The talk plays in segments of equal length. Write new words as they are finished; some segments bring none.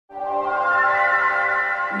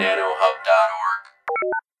www.nanohub.org.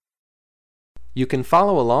 You can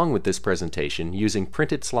follow along with this presentation using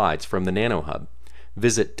printed slides from the NanoHub.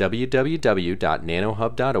 Visit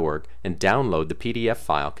www.nanohub.org and download the PDF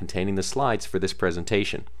file containing the slides for this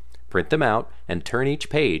presentation. Print them out and turn each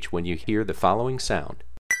page when you hear the following sound.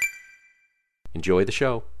 Enjoy the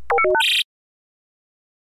show.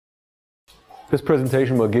 This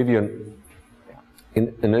presentation will give you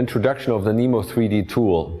an introduction of the NEMO3D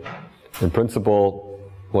tool. In principle,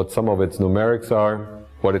 what some of its numerics are,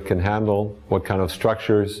 what it can handle, what kind of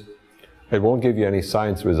structures. It won't give you any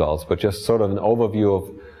science results, but just sort of an overview of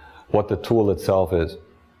what the tool itself is.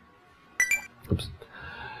 Oops.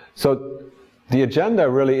 So the agenda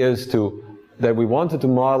really is that we wanted to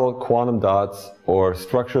model quantum dots or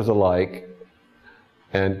structures alike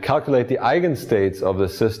and calculate the eigenstates of the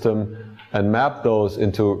system and map those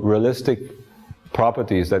into realistic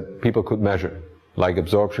properties that people could measure, like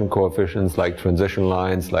absorption coefficients, like transition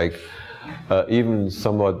lines, like even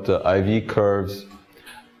somewhat IV curves.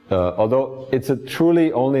 Although it's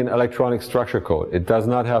truly only an electronic structure code. It does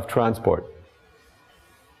not have transport.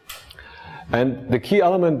 And the key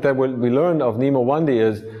element that we learned of NEMO3D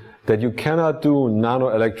is that you cannot do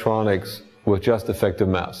nanoelectronics with just effective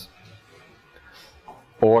mass,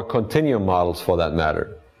 or continuum models for that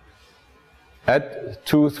matter. At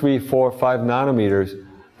 2, 3, 4, 5 nanometers,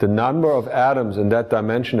 the number of atoms in that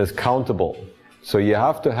dimension is countable. So you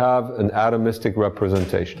have to have an atomistic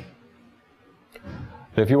representation.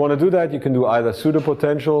 If you want to do that, you can do either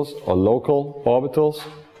pseudopotentials or local orbitals.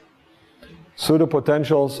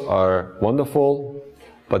 Pseudopotentials are wonderful,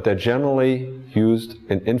 but they're generally used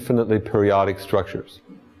in infinitely periodic structures.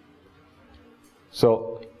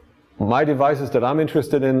 So my devices that I'm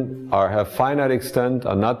interested in have finite extent,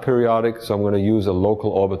 are not periodic, so I'm going to use a local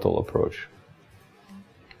orbital approach.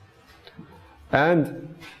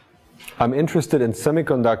 And I'm interested in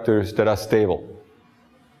semiconductors that are stable.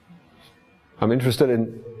 I'm interested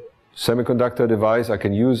in semiconductor device. I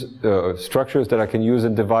can use structures that I can use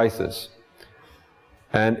in devices.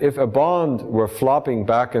 And if a bond were flopping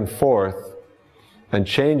back and forth and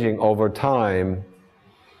changing over time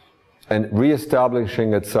and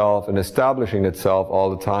reestablishing itself and establishing itself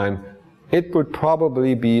all the time, it would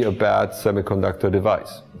probably be a bad semiconductor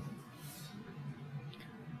device.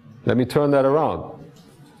 Let me turn that around.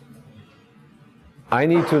 I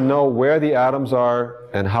need to know where the atoms are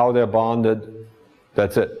and how they're bonded.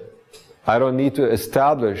 That's it. I don't need to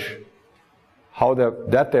establish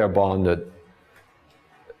that they're bonded.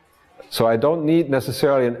 So I don't need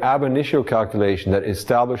necessarily an ab initio calculation that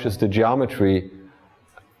establishes the geometry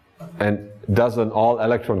and does an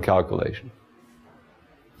all-electron calculation.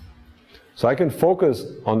 So I can focus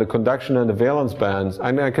on the conduction and the valence bands,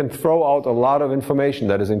 and I can throw out a lot of information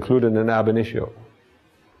that is included in ab initio.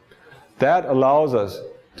 That allows us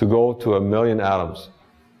to go to 1,000,000 atoms.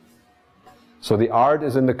 So the art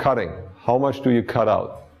is in the cutting. How much do you cut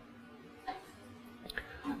out?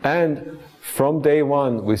 And from day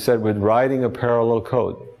one, we said we're writing a parallel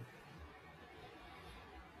code.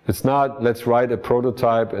 It's not, let's write a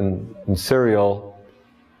prototype in serial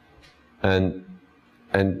and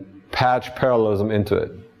patch parallelism into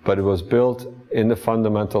it. But it was built in the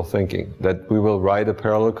fundamental thinking that we will write a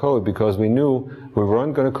parallel code because we knew we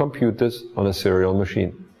weren't going to compute this on a serial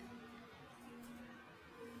machine.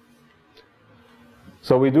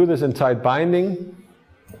 So we do this in tight binding,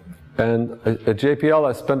 and at JPL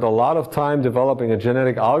I spent a lot of time developing a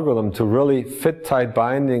genetic algorithm to really fit tight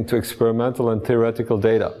binding to experimental and theoretical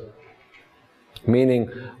data. Meaning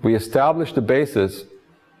we establish the basis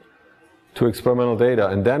to experimental data,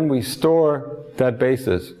 and then we store that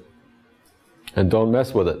basis and don't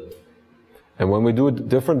mess with it. And when we do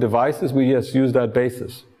different devices, we just use that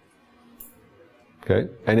basis. Okay?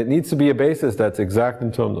 And it needs to be a basis that's exact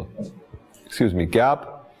in terms of,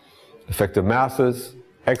 gap, effective masses,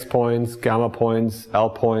 X points, gamma points, L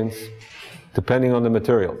points, depending on the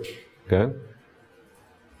material. Okay?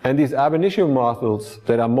 And these ab initio models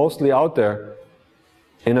that are mostly out there,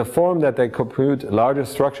 in a form that they compute larger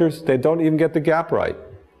structures, they don't even get the gap right.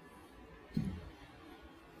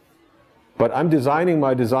 But I'm designing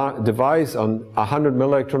my device on 100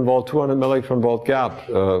 millectron volt, 200 millectron volt gap,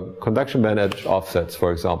 conduction band edge offsets,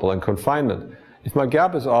 for example, and confinement. If my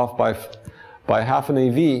gap is off by half an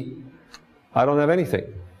eV, I don't have anything.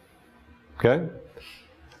 Okay?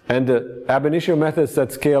 And the ab initio methods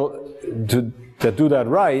that that do that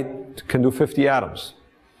right can do 50 atoms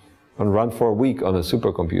and run for a week on a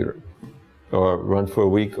supercomputer, or run for a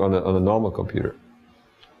week on a normal computer.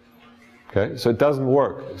 Okay, so it doesn't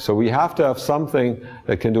work. So we have to have something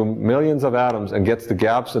that can do millions of atoms and gets the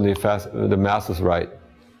gaps and the masses right.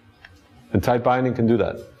 And tight binding can do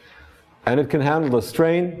that. And it can handle the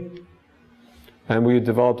strain, and we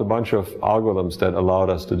developed a bunch of algorithms that allowed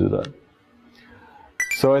us to do that.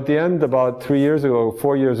 So at the end, about 4 years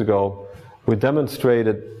ago, we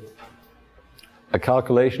demonstrated a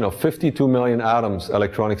calculation of 52 million atoms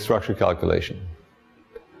electronic structure calculation.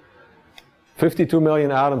 52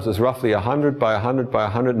 million atoms is roughly 100 by 100 by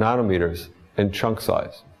 100 nanometers in chunk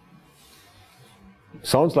size.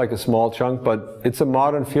 Sounds like a small chunk, but it's a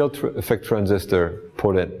modern field effect transistor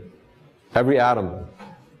put in. Every atom.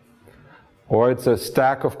 Or it's a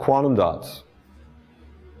stack of quantum dots.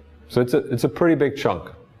 So it's a pretty big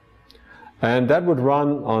chunk. And that would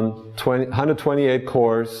run on 128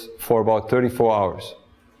 cores for about 34 hours.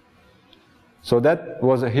 So that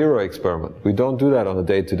was a hero experiment. We don't do that on a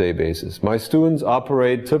day-to-day basis. My students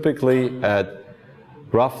operate typically at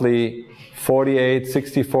roughly 48,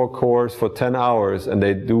 64 cores for 10 hours, and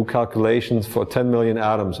they do calculations for 10 million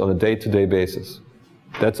atoms on a day-to-day basis.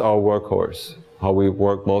 That's our workhorse, how we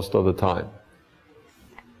work most of the time.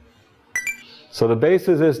 So the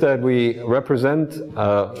basis is that we represent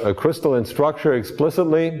a crystalline structure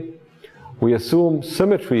explicitly. We assume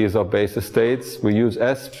symmetries of basis states. We use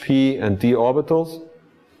s, p, and d orbitals.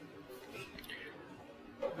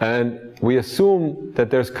 And we assume that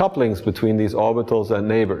there's couplings between these orbitals and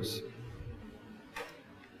neighbors.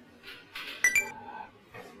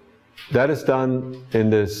 That is done in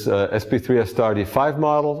this sp3 star d5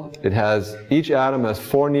 model. It has, each atom has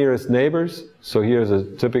 4 nearest neighbors. So here's a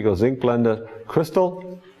typical zinc blended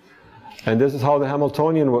crystal. And this is how the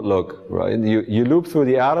Hamiltonian would look, right? You loop through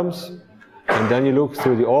the atoms, and then you loop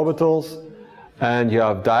through the orbitals, and you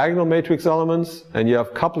have diagonal matrix elements, and you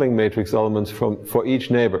have coupling matrix elements for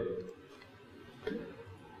each neighbor.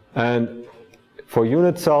 And for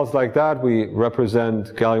unit cells like that, we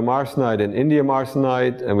represent gallium arsenide and indium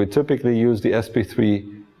arsenide, and we typically use the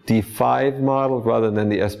sp3 d5 model rather than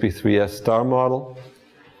the sp3s star model,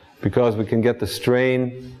 because we can get the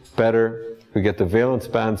strain better, we get the valence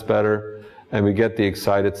bands better, and we get the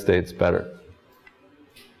excited states better.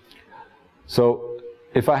 So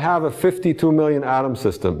if I have a 52 million atom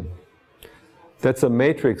system, that's a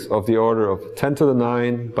matrix of the order of 10 to the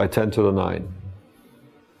 9 by 10 to the 9.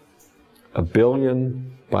 A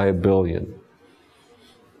billion by a billion.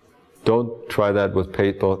 Don't try that with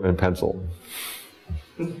paper and pencil.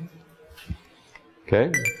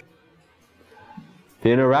 Okay? The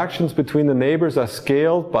interactions between the neighbors are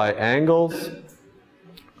scaled by angles,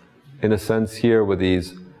 in a sense here with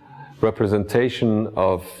these representation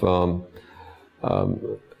of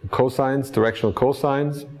cosines, directional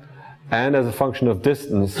cosines, and as a function of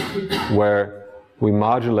distance, where we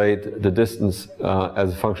modulate the distance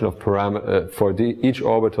as a function of parameter for each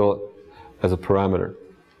orbital as a parameter.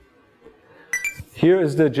 Here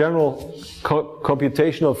is the general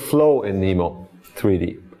computational flow in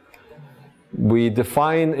NEMO3D. We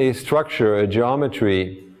define a structure, a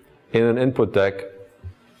geometry in an input deck.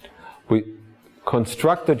 We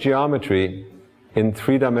construct the geometry in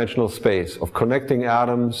three-dimensional space of connecting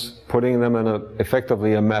atoms, putting them in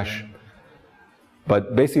effectively a mesh,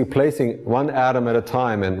 but basically placing one atom at a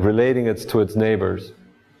time and relating it to its neighbors.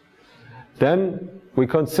 Then we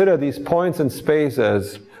consider these points in space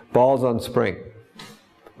as balls on spring.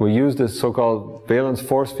 We use this so-called valence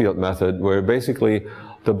force field method, where basically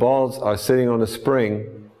the balls are sitting on a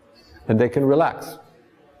spring and they can relax.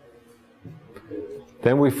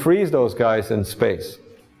 Then we freeze those guys in space.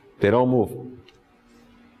 They don't move.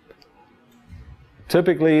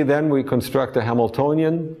 Typically, then we construct a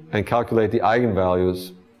Hamiltonian and calculate the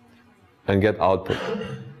eigenvalues and get output.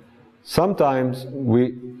 Sometimes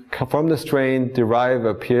we, from the strain, derive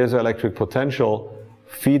a piezoelectric potential,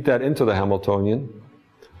 feed that into the Hamiltonian,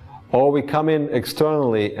 or we come in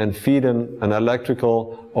externally and feed in an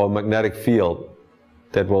electrical or magnetic field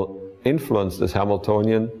that will influence this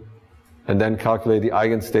Hamiltonian, and then calculate the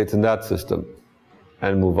eigenstates in that system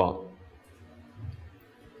and move on.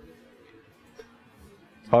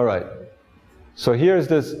 All right, so here's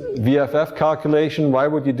this BFF calculation. Why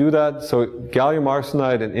would you do that? So gallium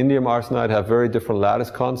arsenide and indium arsenide have very different lattice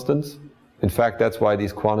constants. In fact, that's why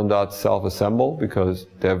these quantum dots self-assemble, because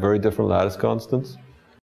they have very different lattice constants.